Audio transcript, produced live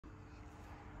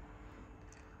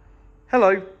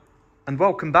Hello and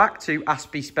welcome back to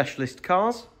Aspie Specialist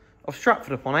Cars of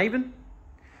Stratford-upon-Avon,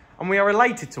 and we are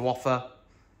elated to offer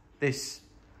this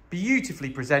beautifully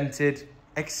presented,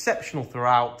 exceptional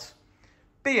throughout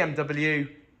BMW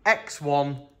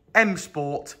X1 M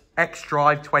Sport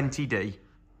XDRIVE20D.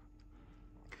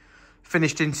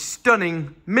 Finished in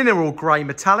stunning mineral grey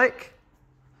metallic,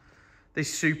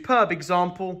 this superb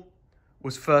example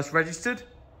was first registered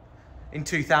in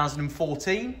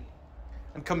 2014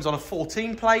 and comes on a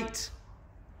 14 plate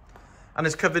and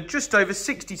has covered just over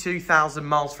 62,000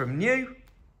 miles from new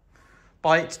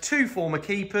by its two former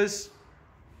keepers,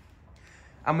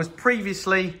 and was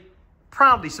previously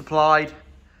proudly supplied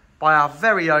by our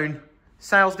very own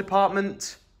sales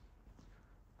department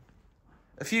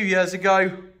a few years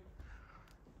ago,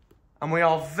 and we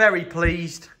are very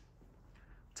pleased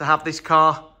to have this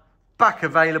car back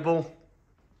available,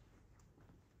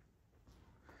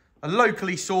 and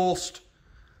locally sourced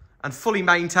and fully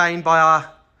maintained by our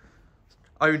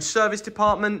own service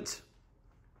department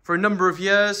for a number of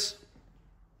years.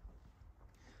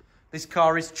 This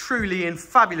car is truly in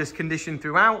fabulous condition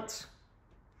throughout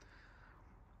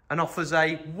and offers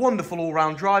a wonderful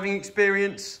all-round driving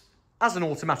experience as an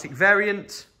automatic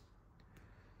variant.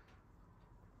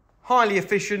 Highly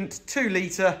efficient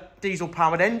 2-litre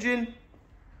diesel-powered engine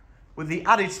with the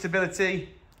added stability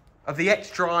of the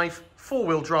XDRIVE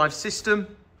four-wheel drive system.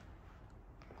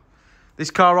 This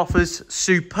car offers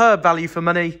superb value for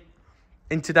money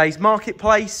in today's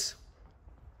marketplace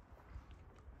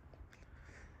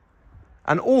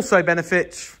and also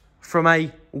benefits from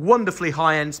a wonderfully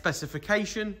high-end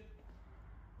specification,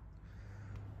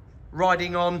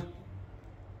 riding on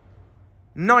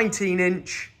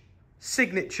 19-inch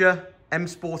signature M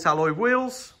Sport alloy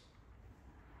wheels,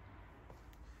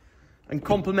 and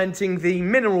complementing the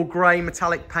mineral grey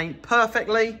metallic paint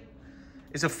perfectly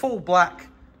is a full black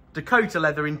Dakota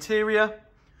leather interior,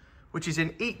 which is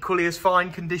in equally as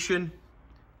fine condition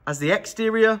as the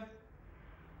exterior.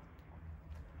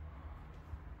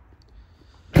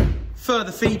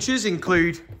 Further features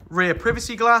include rear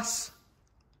privacy glass,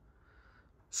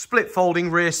 split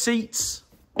folding rear seats,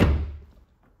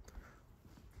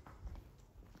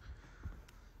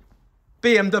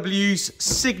 BMW's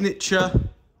signature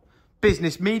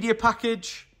business media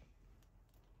package,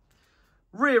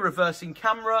 rear reversing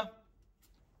camera,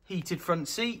 heated front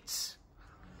seats,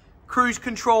 cruise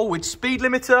control with speed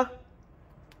limiter,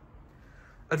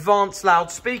 advanced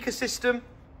loudspeaker system,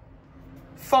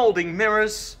 folding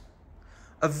mirrors,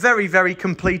 a very, very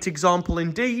complete example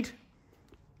indeed.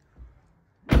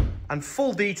 And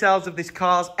full details of this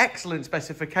car's excellent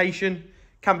specification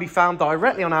can be found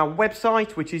directly on our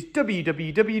website, which is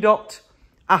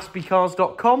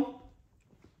www.aspiecars.com.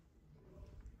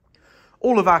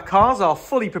 All of our cars are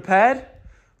fully prepared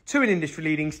to an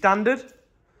industry-leading standard,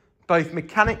 both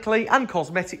mechanically and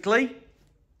cosmetically.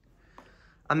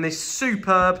 And this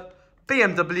superb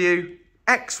BMW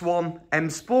X1 M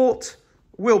Sport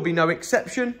will be no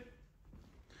exception.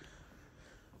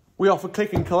 We offer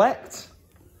click and collect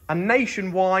and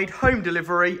nationwide home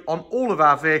delivery on all of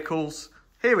our vehicles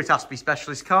here at Aspie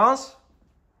Specialist Cars.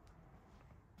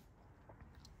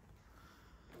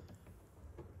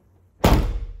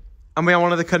 And we are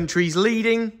one of the country's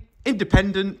leading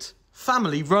independent,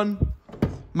 family-run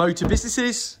motor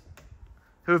businesses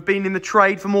who have been in the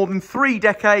trade for more than 3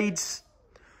 decades,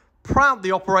 proudly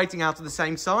operating out of the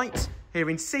same site here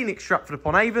in scenic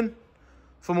Stratford-upon-Avon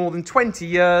for more than 20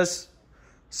 years,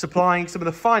 supplying some of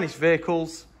the finest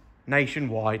vehicles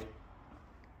nationwide.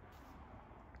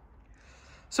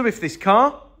 So if this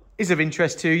car is of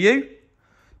interest to you,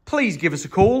 please give us a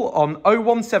call on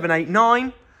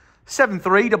 01789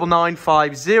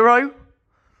 739950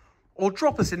 or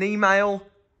drop us an email,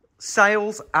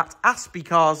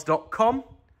 sales@aspiecars.com,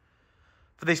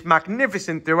 for this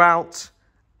magnificent throughout,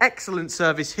 excellent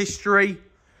service history,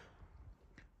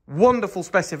 wonderful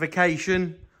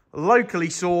specification, locally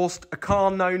sourced, a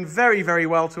car known very, very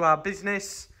well to our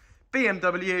business,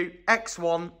 BMW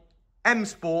X1 M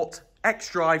Sport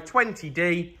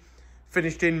XDRIVE20D,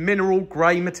 finished in mineral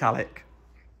grey metallic.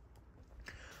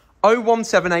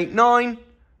 01789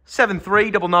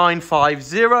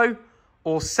 739950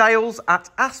 or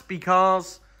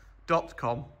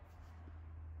sales@aspiecars.com.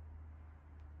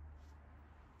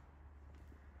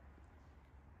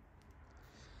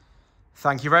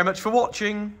 Thank you very much for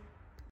watching.